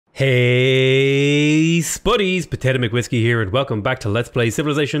Hey spuddies, PotatoMcWhiskey here, and welcome back to Let's Play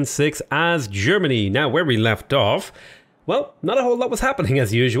Civilization 6 as Germany. Now, where we left off, well, not a whole lot was happening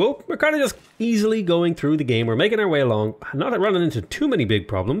as usual. We're kind of just easily going through the game. We're making our way along, not running into too many big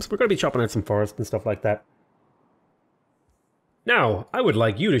problems. We're going to be chopping out some forest and stuff like that. Now, I would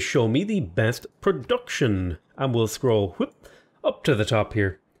like you to show me the best production, and we'll scroll up to the top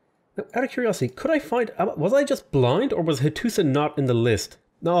here. Now, out of curiosity, could I find, was I just blind, or was Hattusa not in the list?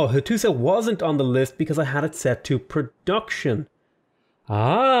 No, Hattusa wasn't on the list because I had it set to production.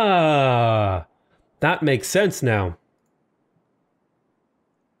 Ah, that makes sense now.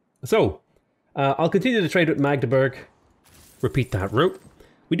 So, I'll continue to trade with Magdeburg. Repeat that route.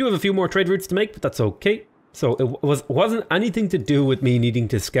 We do have a few more trade routes to make, but that's okay. So it wasn't anything to do with me needing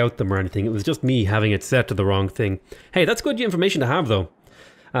to scout them or anything. It was just me having it set to the wrong thing. Hey, that's good information to have, though.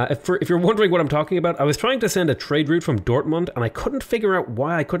 If you're wondering what I'm talking about, I was trying to send a trade route from Dortmund, and I couldn't figure out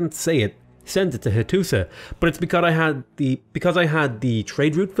why I couldn't send it to Hattusa. But it's because I had the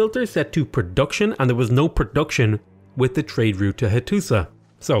trade route filter set to production, and there was no production with the trade route to Hattusa.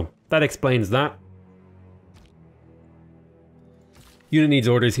 So that explains that. Unit needs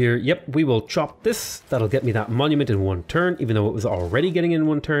orders here. Yep, we will chop this. That'll get me that monument in one turn, even though it was already getting in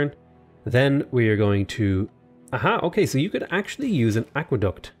one turn. Then we are going to... Aha, okay, so you could actually use an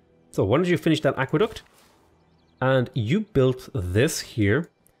aqueduct. So why don't you finish that aqueduct? And you built this here.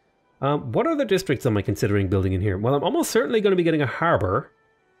 What other districts am I considering building in here? Well, I'm almost certainly going to be getting a harbour.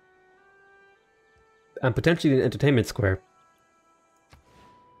 And potentially an entertainment square.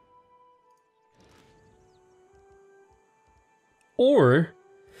 Or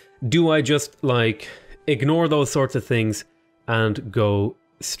do I just, like, ignore those sorts of things and go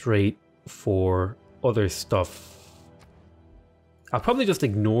straight for other stuff? I'll probably just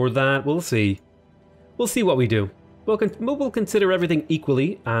ignore that. We'll see. We'll see what we do. We'll consider everything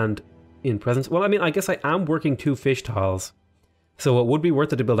equally and in presence. Well, I mean, I guess I am working 2 fish tiles, so it would be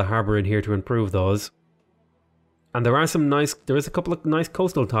worth it to build a harbour in here to improve those. And there is a couple of nice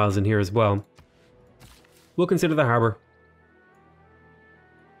coastal tiles in here as well. We'll consider the harbour.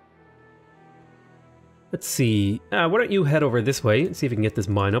 Let's see. Why don't you head over this way and see if we can get this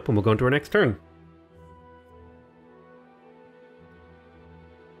mine up, and we'll go into our next turn.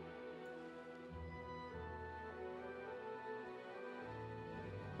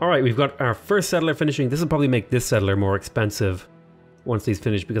 Alright, we've got our first settler finishing. This will probably make this settler more expensive once he's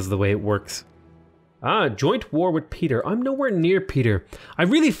finished because of the way it works. Ah, joint war with Peter. I'm nowhere near Peter. I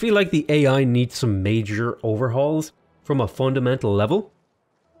really feel like the AI needs some major overhauls from a fundamental level.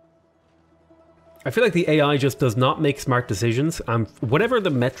 I feel like the AI just does not make smart decisions. Whatever the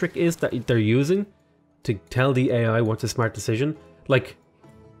metric is that they're using to tell the AI what's a smart decision. Like,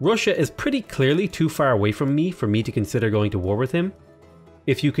 Russia is pretty clearly too far away from me for me to consider going to war with him,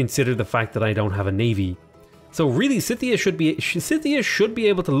 if you consider the fact that I don't have a navy. So really, Scythia should be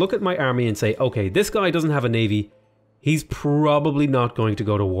able to look at my army and say, okay, this guy doesn't have a navy. He's probably not going to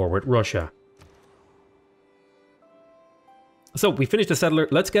go to war with Russia. So we finished the settler.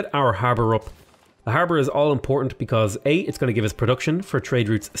 Let's get our harbour up. The harbour is all important because A, it's going to give us production for trade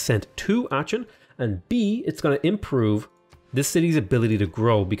routes sent to Aachen, and B, it's going to improve this city's ability to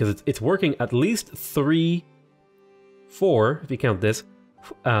grow because it's working at least 4, if you count this,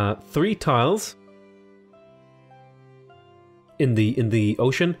 3 tiles in the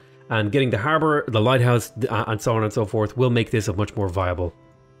ocean, and getting the harbour, the lighthouse, and so on and so forth will make this a much more viable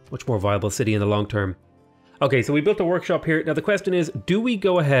city in the long term. Okay, so we built a workshop here. Now the question is, do we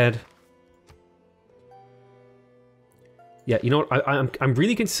go ahead? Yeah, you know what? I'm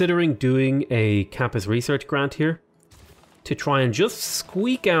really considering doing a campus research grant here to try and just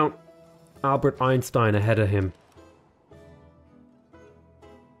squeak out Albert Einstein ahead of him.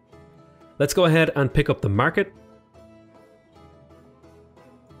 Let's go ahead and pick up the market.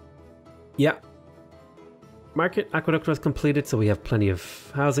 Yeah. Market aqueduct was completed, so we have plenty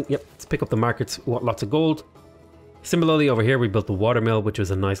of housing. Yep, let's pick up the markets. We want lots of gold. Similarly, over here, we built the watermill, which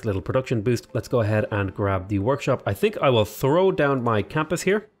was a nice little production boost. Let's go ahead and grab the workshop. I think I will throw down my campus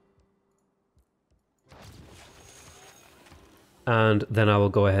here. And then I will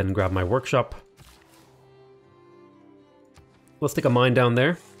go ahead and grab my workshop. We'll stick a mine down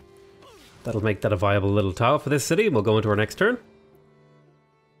there. That'll make that a viable little tile for this city. We'll go into our next turn.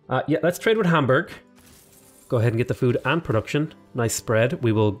 Yeah, let's trade with Hamburg. Go ahead and get the food and production. Nice spread.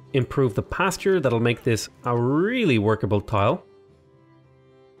 We will improve the pasture. That'll make this a really workable tile.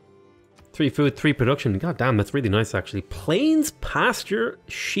 3 food, 3 production. God damn, that's really nice actually. Plains, pasture,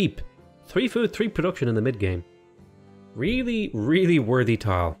 sheep. 3 food, 3 production in the mid-game. Really, really worthy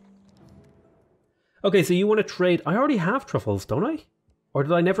tile. Okay, so you want to trade... I already have truffles, don't I? Or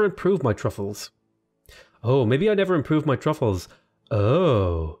did I never improve my truffles? Oh, maybe I never improved my truffles.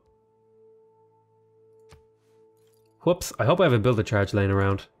 Oh. Whoops, I hope I have a builder charge laying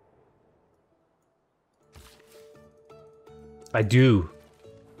around. I do.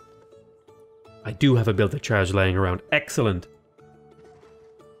 I do have a builder charge laying around. Excellent.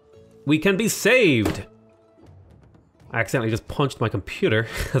 We can be saved! I accidentally just punched my computer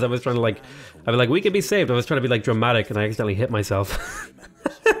because I was trying to like... I was like, we can be saved. I was trying to be like dramatic and I accidentally hit myself.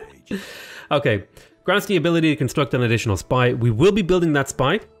 Okay. Grants the ability to construct an additional spy. We will be building that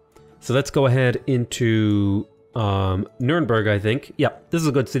spy. So let's go ahead into Nuremberg, I think. Yeah, this is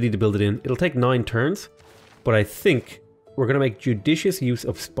a good city to build it in. It'll take 9 turns. But I think we're going to make judicious use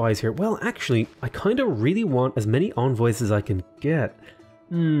of spies here. Well, actually, I kind of really want as many envoys as I can get.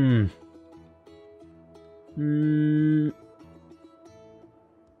 I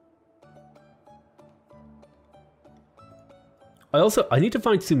need to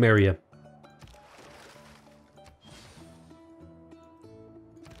find Sumeria.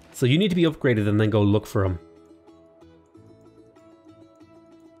 So you need to be upgraded and then go look for him.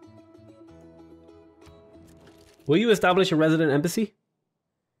 Will you establish a resident embassy?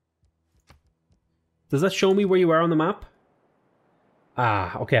 Does that show me where you are on the map?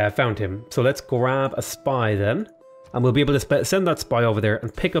 Ah, okay, I found him. So let's grab a spy then. And we'll be able to send that spy over there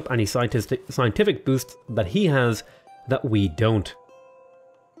and pick up any scientific boosts that he has that we don't.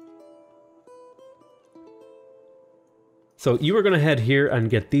 So you are going to head here and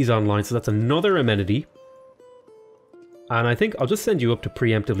get these online. So that's another amenity. And I think I'll just send you up to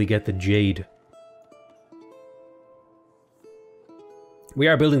preemptively get the jade. We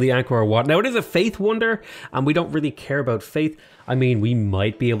are building the Angkor Wat. Now, it is a faith wonder, and we don't really care about faith. I mean, we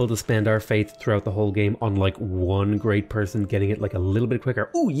might be able to spend our faith throughout the whole game on, like, one great person getting it, like, a little bit quicker.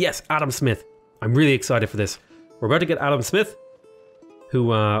 Oh, yes, Adam Smith. I'm really excited for this. We're about to get Adam Smith,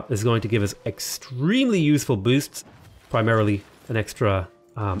 who is going to give us extremely useful boosts, primarily an extra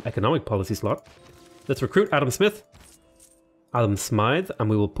economic policy slot. Let's recruit Adam Smith, Adam Smythe, and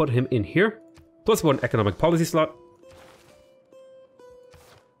we will put him in here. Plus 1 economic policy slot.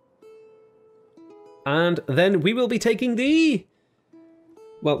 And then we will be taking the...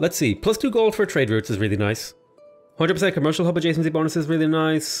 Well, let's see. Plus 2 gold for trade routes is really nice. 100% commercial hub adjacency bonus is really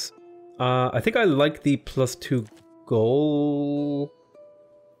nice. I think I like the plus 2 gold.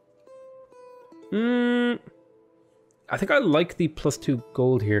 I think I like the plus 2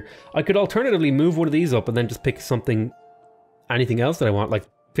 gold here. I could alternatively move one of these up and then just pick something... anything else that I want, like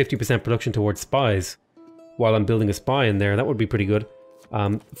 50% production towards spies. While I'm building a spy in there. That would be pretty good.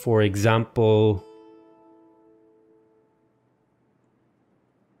 For example...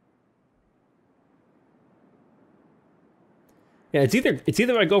 Yeah, it's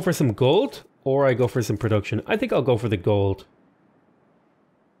either I go for some gold or I go for some production. I think I'll go for the gold.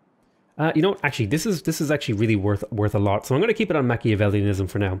 You know, actually, this is actually really worth a lot. So I'm going to keep it on Machiavellianism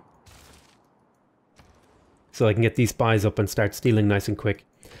for now, so I can get these spies up and start stealing nice and quick.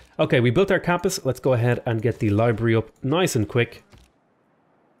 Okay, we built our campus. Let's go ahead and get the library up nice and quick.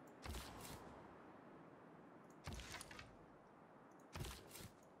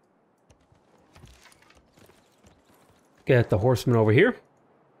 Get the horseman over here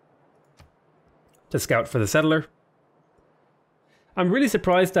to scout for the settler. I'm really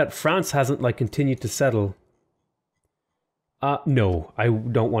surprised that France hasn't like continued to settle. No, I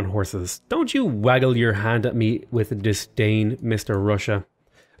don't want horses. Don't you waggle your hand at me with disdain, Mr. Russia.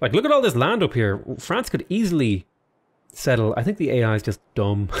 Like, look at all this land up here. France could easily settle. I think the AI is just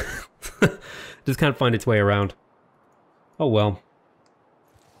dumb. Just can't find its way around. Oh well.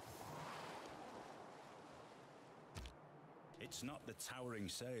 Not the towering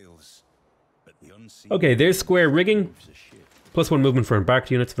sails, but the unseen. Okay, there's square rigging. Plus 1 movement for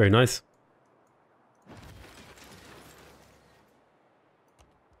embarked units. Very nice.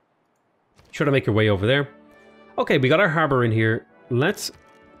 Try to make your way over there. Okay, we got our harbor in here. Let's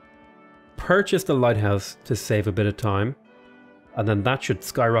purchase the lighthouse to save a bit of time. And then that should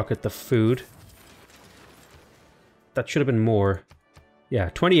skyrocket the food. That should have been more.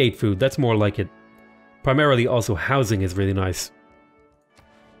 Yeah, 28 food. That's more like it. Primarily also housing is really nice.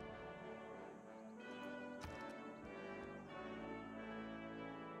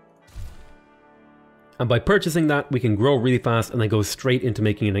 And by purchasing that, we can grow really fast and then go straight into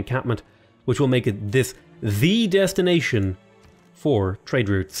making an encampment, which will make it this the destination for trade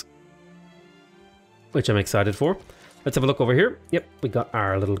routes, which I'm excited for. Let's have a look over here. Yep, we got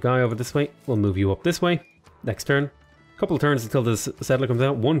our little guy over this way. We'll move you up this way. Next turn. Couple of turns until this settler comes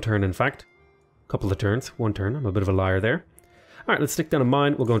out. 1 turn, in fact. Couple of turns. 1 turn. I'm a bit of a liar there. Alright, let's stick down a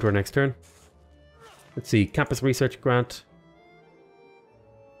mine. We'll go into our next turn. Let's see. Campus research grant.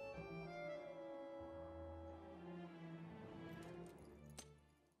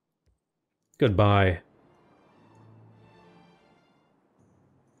 Goodbye.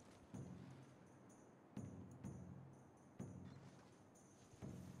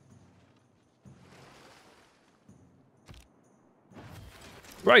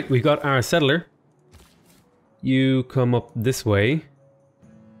 Right, we got our settler. You come up this way.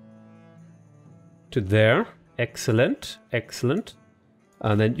 To there. Excellent, excellent.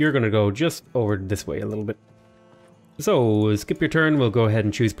 And then you're going to go just over this way a little bit. So, skip your turn. We'll go ahead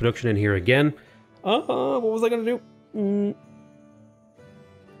and choose production in here again. What was I going to do?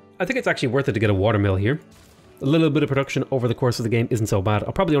 I think it's actually worth it to get a watermill here. A little bit of production over the course of the game isn't so bad.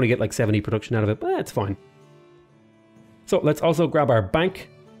 I'll probably only get like 70 production out of it, but it's fine. So, let's also grab our bank.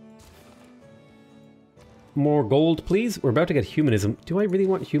 More gold, please. We're about to get humanism. Do I really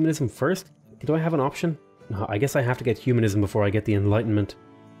want humanism first? Do I have an option? No, I guess I have to get humanism before I get the enlightenment.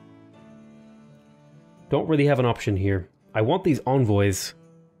 Don't really have an option here. I want these envoys,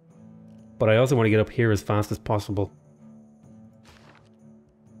 but I also want to get up here as fast as possible.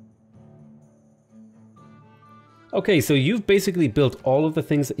 Okay, so you've basically built all of the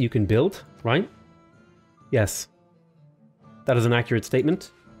things that you can build, right? Yes. That is an accurate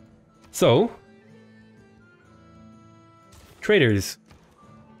statement. So, traders.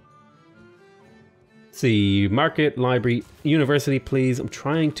 See, market, library, university, please. I'm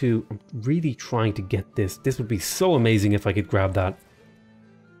really trying to get this. This would be so amazing if I could grab that.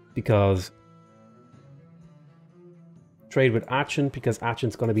 Because trade with Action, because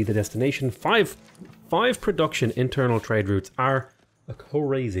Action's going to be the destination. Five production internal trade routes are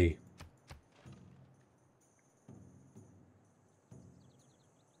crazy.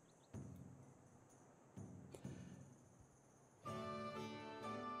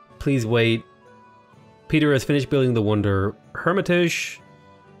 Please wait. Peter has finished building the Wonder Hermitage.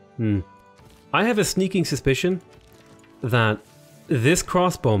 I have a sneaking suspicion that this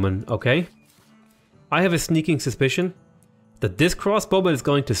crossbowman, okay? I have a sneaking suspicion that this crossbowman is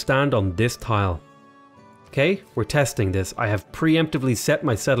going to stand on this tile. Okay, we're testing this. I have preemptively set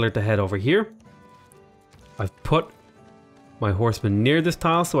my settler to head over here. I've put my horseman near this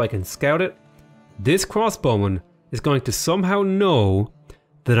tile so I can scout it. This crossbowman is going to somehow know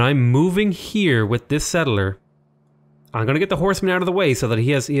that I'm moving here with this settler. I'm going to get the horseman out of the way so that he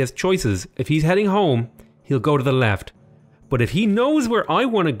has choices. If he's heading home, he'll go to the left. But if he knows where I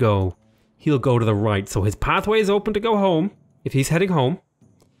want to go, he'll go to the right. So his pathway is open to go home if he's heading home.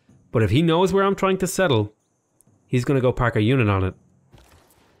 But if he knows where I'm trying to settle, he's going to go park a unit on it.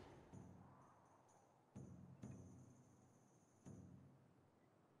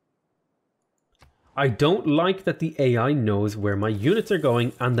 I don't like that the AI knows where my units are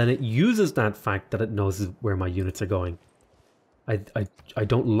going and then it uses that fact that it knows where my units are going. I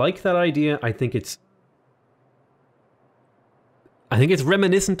don't like that idea. I think it's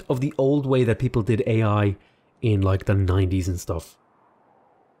reminiscent of the old way that people did AI in like the 90s and stuff.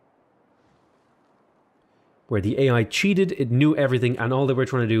 Where the AI cheated, it knew everything, and all they were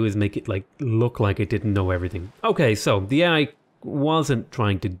trying to do is make it like look like it didn't know everything. Okay, so the AI wasn't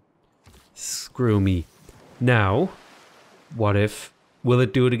trying to screw me. Now, what if... will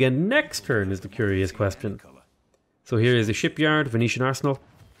it do it again next turn is the curious question. So here is a shipyard, Venetian arsenal.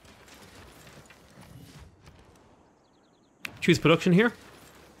 Choose production here.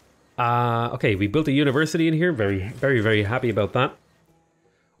 Okay, we built a university in here. Very happy about that.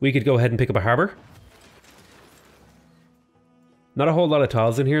 We could go ahead and pick up a harbour. Not a whole lot of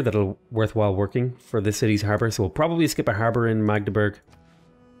tiles in here that'll worthwhile working for this city's harbour, so we'll probably skip a harbour in Magdeburg.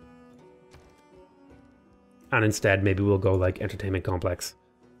 And instead, maybe we'll go like entertainment complex.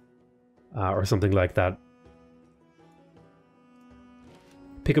 Or something like that.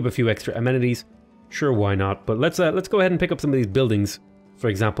 Pick up a few extra amenities. Sure, why not? But let's go ahead and pick up some of these buildings. For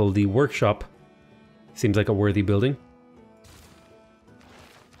example, the workshop seems like a worthy building.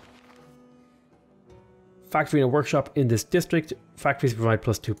 Factory and workshop in this district. Factories provide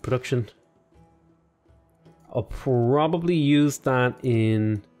 +2 production. I'll probably use that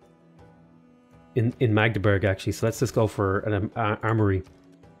in Magdeburg actually. So let's just go for an armory.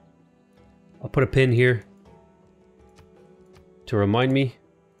 I'll put a pin here to remind me.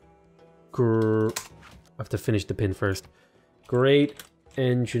 I have to finish the pin first. Great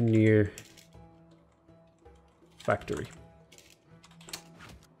engineer factory.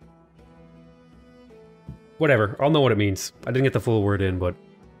 Whatever, I'll know what it means. I didn't get the full word in, but...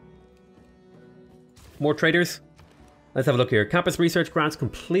 more traders. Let's have a look here. Campus research grants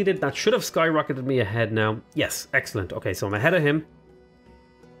completed. That should have skyrocketed me ahead now. Yes, excellent. Okay, so I'm ahead of him.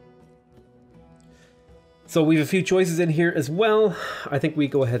 So we have a few choices in here as well. I think we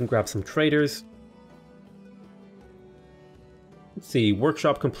go ahead and grab some traders. Let's see,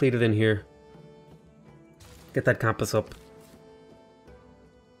 workshop completed in here. Get that campus up.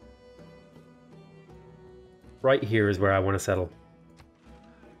 Right here is where I want to settle.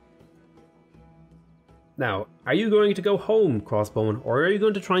 Now, are you going to go home, Crossbowman, or are you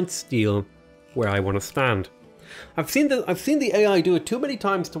going to try and steal where I want to stand? I've seen the AI do it too many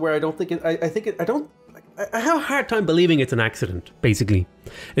times to where I don't think it. I have a hard time believing it's an accident. Basically,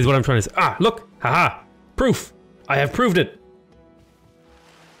 is what I'm trying to say. Ah, look, haha, proof. I have proved it.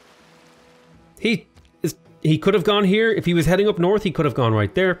 He could have gone here if he was heading up north. He could have gone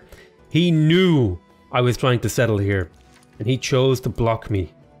right there. He knew I was trying to settle here, and he chose to block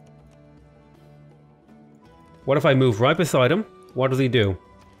me. What if I move right beside him? What does he do?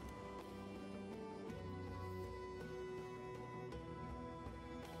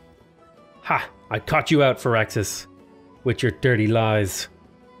 Ha! I caught you out, Firaxis, with your dirty lies.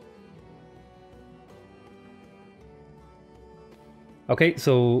 Okay,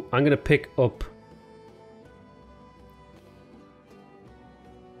 so I'm gonna pick up...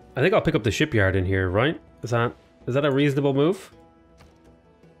 I think I'll pick up the shipyard in here, right? Is that a reasonable move?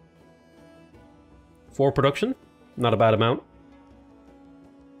 For production? Not a bad amount.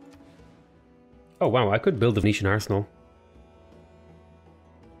 Oh wow, I could build a Venetian arsenal.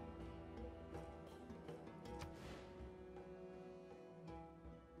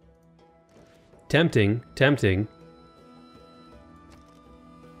 Tempting, tempting.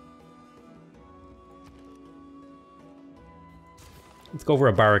 Let's go over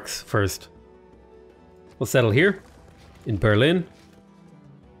a barracks first. We'll settle here, in Berlin.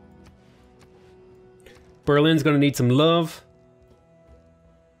 Berlin's gonna need some love.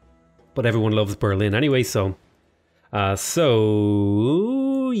 But everyone loves Berlin anyway, so...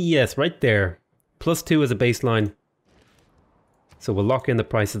 yes, right there. +2 as a baseline. So we'll lock in the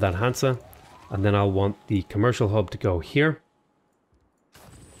price of that Hansa. And then I'll want the commercial hub to go here.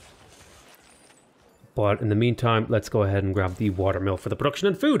 But in the meantime, let's go ahead and grab the watermill for the production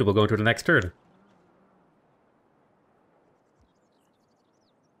and food. We'll go into the next turn.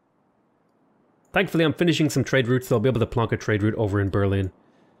 Thankfully, I'm finishing some trade routes, so I'll be able to plonk a trade route over in Berlin.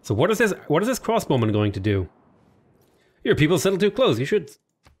 So what is this crossbowman going to do? Your people settle too close. You should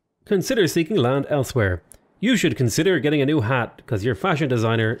consider seeking land elsewhere. You should consider getting a new hat, because your fashion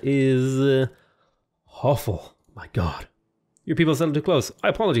designer is... awful. My god. Your people settle too close. I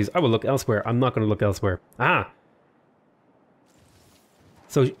apologize. I will look elsewhere. I'm not going to look elsewhere. Ah!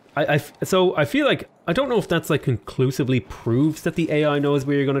 So I feel like... I don't know if that's like conclusively proves that the AI knows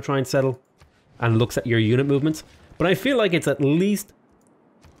where you're going to try and settle and looks at your unit movements, but I feel like it's at least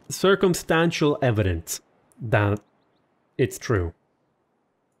circumstantial evidence that it's true.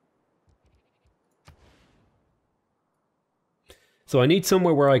 So I need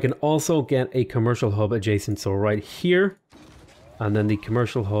somewhere where I can also get a commercial hub adjacent. So right here, and then the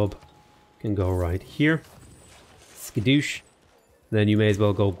commercial hub can go right here. Skadoosh. Then you may as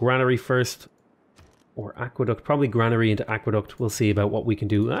well go granary first, or aqueduct. Probably granary into aqueduct. We'll see about what we can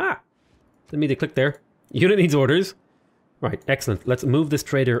do. Ah! Didn't mean to click there. Unit needs orders. Right, excellent. Let's move this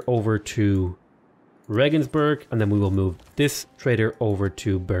trader over to Regensburg, and then we will move this trader over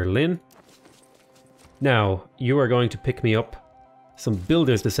to Berlin. Now, you are going to pick me up some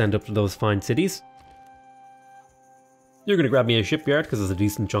builders to send up to those fine cities. You're going to grab me a shipyard because there's a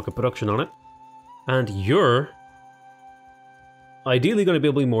decent chunk of production on it. And you're ideally going to be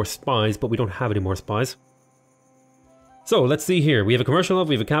able to be more spies, but we don't have any more spies. So let's see here. We have a commercial hub,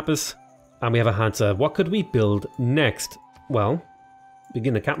 we have a campus, and we have a Hansa. What could we build next? Well,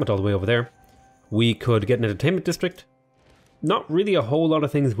 begin the catmint all the way over there. We could get an entertainment district. Not really a whole lot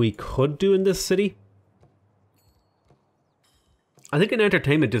of things we could do in this city. I think an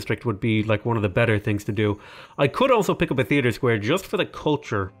entertainment district would be like one of the better things to do. I could also pick up a theater square just for the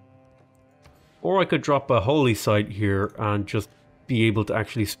culture. Or I could drop a holy site here and just be able to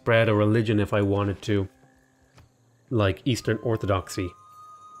actually spread a religion if I wanted to. Like Eastern Orthodoxy.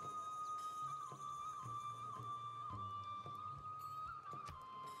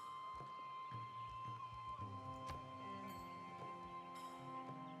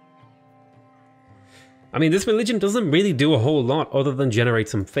 I mean, this religion doesn't really do a whole lot other than generate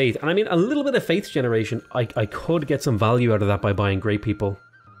some faith. And I mean, a little bit of faith generation, I could get some value out of that by buying great people.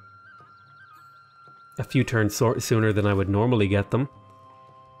 A few turns sooner than I would normally get them.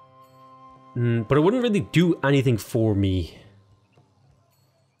 But it wouldn't really do anything for me.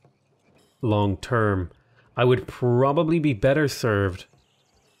 Long term. I would probably be better served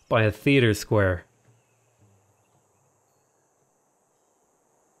by a theater square.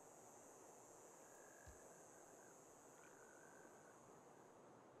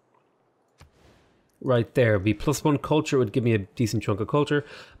 right there. Be +1 culture would give me a decent chunk of culture.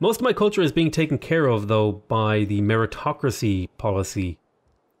 Most of my culture is being taken care of, though, by the meritocracy policy.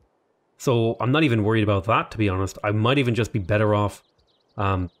 So I'm not even worried about that, to be honest. I might even just be better off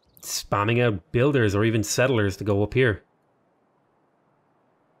spamming out builders or even settlers to go up here.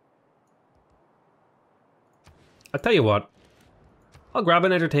 I'll tell you what. I'll grab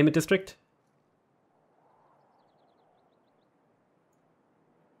an entertainment district.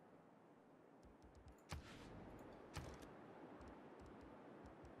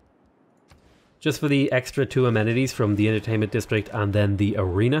 Just for the extra 2 amenities from the entertainment district and then the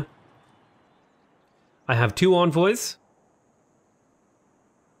arena. I have 2 envoys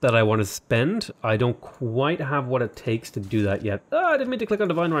that I want to spend. I don't quite have what it takes to do that yet. Oh, I didn't mean to click on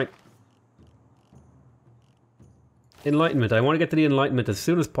Divine Right. Enlightenment. I want to get to the Enlightenment as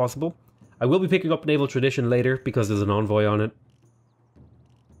soon as possible. I will be picking up Naval Tradition later because there's an envoy on it.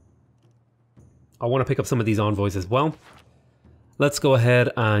 I want to pick up some of these envoys as well. Let's go ahead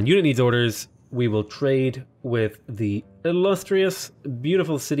and unit needs orders. We will trade with the illustrious,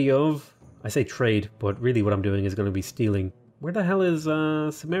 beautiful city of... I say trade, but really what I'm doing is going to be stealing. Where the hell is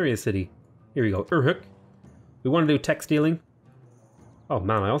Samaria City? Here we go, Urhuk. We want to do tech stealing. Oh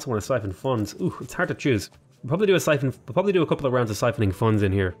man, I also want to siphon funds. Ooh, it's hard to choose. We'll probably do a siphon. We'll probably do a couple of rounds of siphoning funds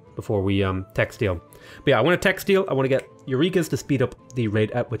in here before we tech steal. But yeah, I want to tech steal. I want to get Eurekas to speed up the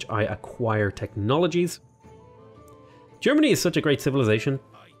rate at which I acquire technologies. Germany is such a great civilization.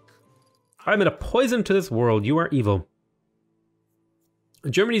 I'm in a poison to this world. You are evil.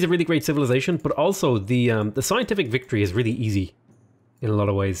 Germany is a really great civilization, but also the scientific victory is really easy in a lot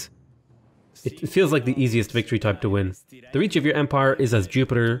of ways. It feels like the easiest victory type to win. The reach of your empire is as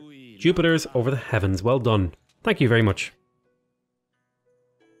Jupiter's over the heavens. Well done. Thank you very much.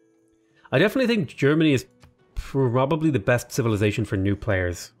 I definitely think Germany is probably the best civilization for new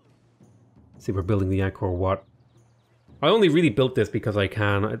players. Let's see, we're building the Angkor Wat. I only really built this because I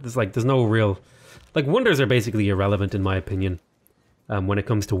can. It's like there's no real... Like, wonders are basically irrelevant in my opinion when it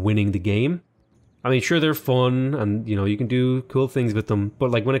comes to winning the game. I mean, sure, they're fun and, you know, you can do cool things with them.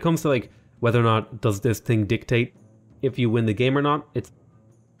 But, like, when it comes to, like, whether or not does this thing dictate if you win the game or not, it's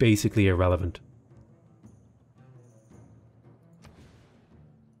basically irrelevant.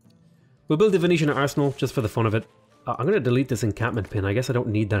 We'll build the Venetian Arsenal just for the fun of it. I'm going to delete this encampment pin. I guess I don't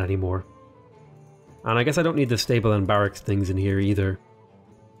need that anymore. And I guess I don't need the stable and barracks things in here either.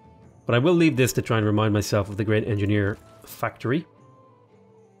 But I will leave this to try and remind myself of the Great Engineer Factory.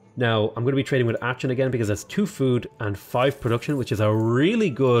 Now, I'm going to be trading with Aachen again because that's 2 food and 5 production, which is a really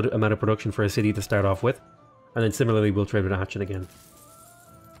good amount of production for a city to start off with. And then similarly, we'll trade with Aachen again.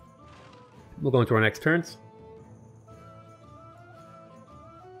 We'll go into our next turns.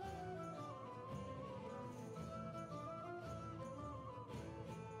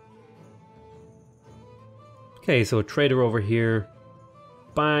 Okay, so a trader over here,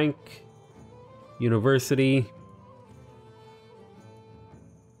 bank, university.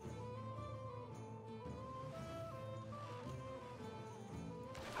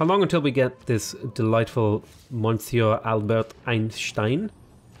 How long until we get this delightful Monsieur Albert Einstein?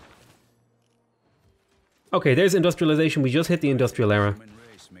 Okay, there's industrialization. We just hit the industrial era.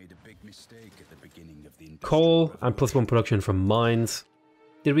 Coal and +1 production from mines.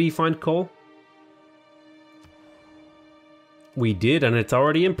 Did we find coal? We did, and it's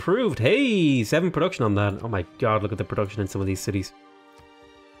already improved. Hey, 7 production on that. Oh my god, look at the production in some of these cities.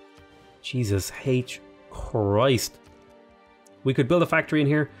 Jesus H. Christ. We could build a factory in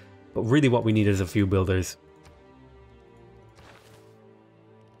here, but really what we need is a few builders.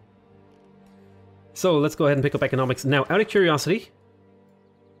 So let's go ahead and pick up economics. Now, out of curiosity,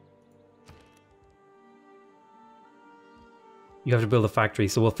 you have to build a factory.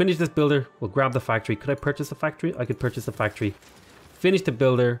 So we'll finish this builder. We'll grab the factory. Could I purchase the factory? I could purchase the factory. Finish the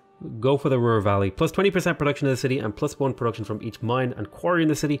builder. Go for the Ruhr Valley. Plus 20% production in the city and +1 production from each mine and quarry in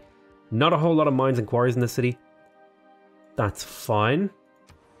the city. Not a whole lot of mines and quarries in the city. That's fine.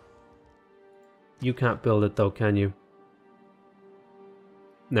 You can't build it though, can you?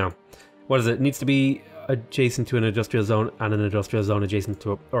 No. What is it? It needs to be adjacent to an industrial zone and an industrial zone adjacent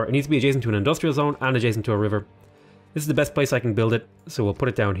to a... Or it needs to be adjacent to an industrial zone and adjacent to a river. This is the best place I can build it, so we'll put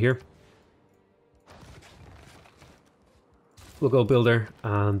it down here. We'll go builder,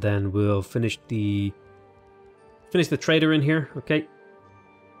 and then we'll finish the trader in here, okay?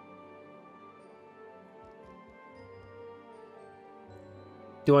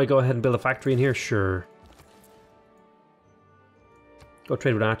 Do I go ahead and build a factory in here? Sure. Go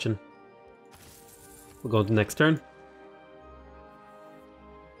trade with Aachen. We'll go to the next turn.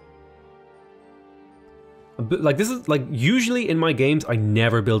 Like, this is, like, usually in my games, I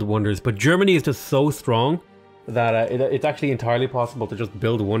never build wonders, but Germany is just so strong that it's actually entirely possible to just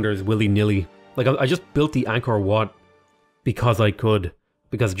build wonders willy-nilly. Like, I just built the Angkor Wat because I could.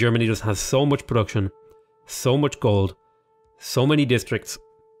 Because Germany just has so much production, so much gold, so many districts,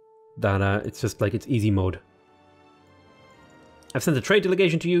 that it's just like, it's easy mode. I've sent a trade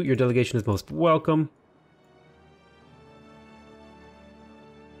delegation to you. Your delegation is most welcome.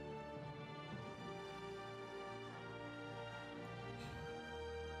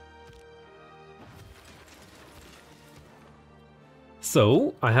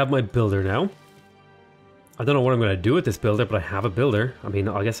 So, I have my builder now. I don't know what I'm going to do with this builder, but I have a builder. I mean,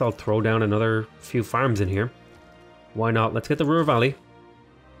 I guess I'll throw down another few farms in here. Why not? Let's get the Ruhr Valley.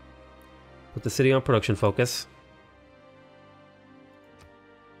 Put the city on production focus.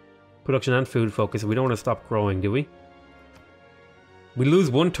 Production and food focus. We don't want to stop growing, do we? We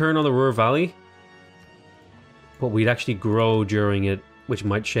lose one turn on the Ruhr Valley, but we'd actually grow during it, which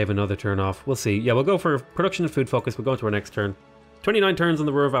might shave another turn off. We'll see. Yeah, we'll go for production and food focus. We'll go to our next turn. 29 turns on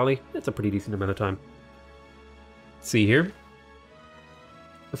the Ruhr Valley. That's a pretty decent amount of time. See here.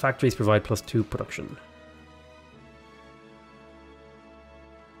 The factories provide +2 production.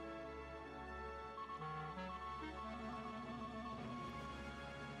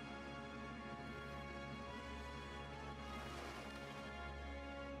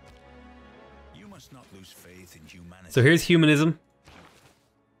 You must not lose faith in humanity. So here's humanism.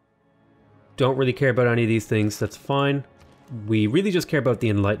 Don't really care about any of these things. That's fine. We really just care about the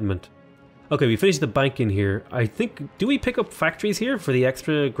Enlightenment. Okay, we finished the bank in here. I think, do we pick up factories here for the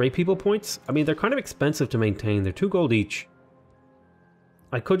extra great people points? I mean, they're kind of expensive to maintain. They're 2 gold each.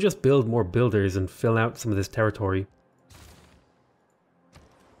 I could just build more builders and fill out some of this territory.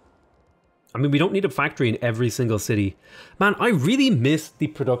 I mean, we don't need a factory in every single city. Man, I really miss the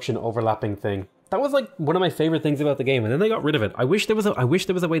production overlapping thing. That was like one of my favorite things about the game, and then they got rid of it. I wish there was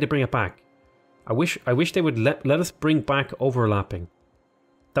a way to bring it back. I wish they would let us bring back overlapping.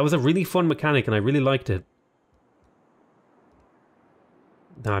 That was a really fun mechanic, and I really liked it.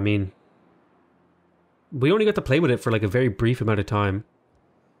 I mean, we only got to play with it for like a very brief amount of time.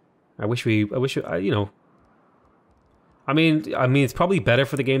 I wish, you know. I mean, it's probably better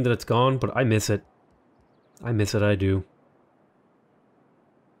for the game that it's gone, but I miss it. I miss it, I do.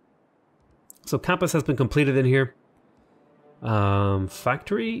 So campus has been completed in here.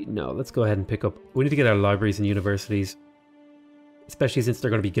 Factory? No, let's go ahead and pick up. We need to get our libraries and universities. Especially since they're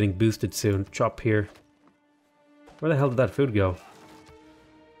going to be getting boosted soon. Chop here. Where the hell did that food go?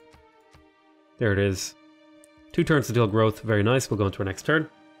 There it is. 2 turns to deal growth. Very nice. We'll go into our next turn.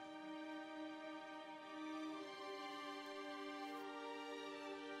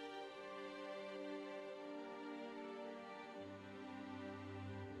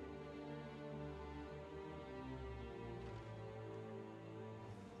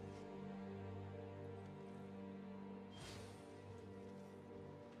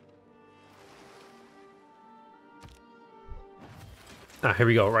 Here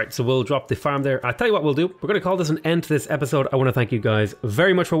we go. Right, so we'll drop the farm there. I'll tell you what we'll do. We're going to call this an end to this episode. I want to thank you guys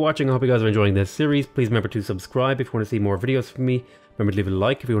very much for watching. I hope you guys are enjoying this series. Please remember to subscribe if you want to see more videos from me. Remember to leave a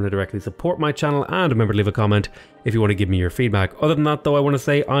like if you want to directly support my channel. And remember to leave a comment if you want to give me your feedback. Other than that, though, I want to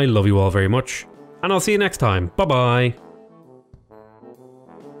say I love you all very much. And I'll see you next time. Bye-bye.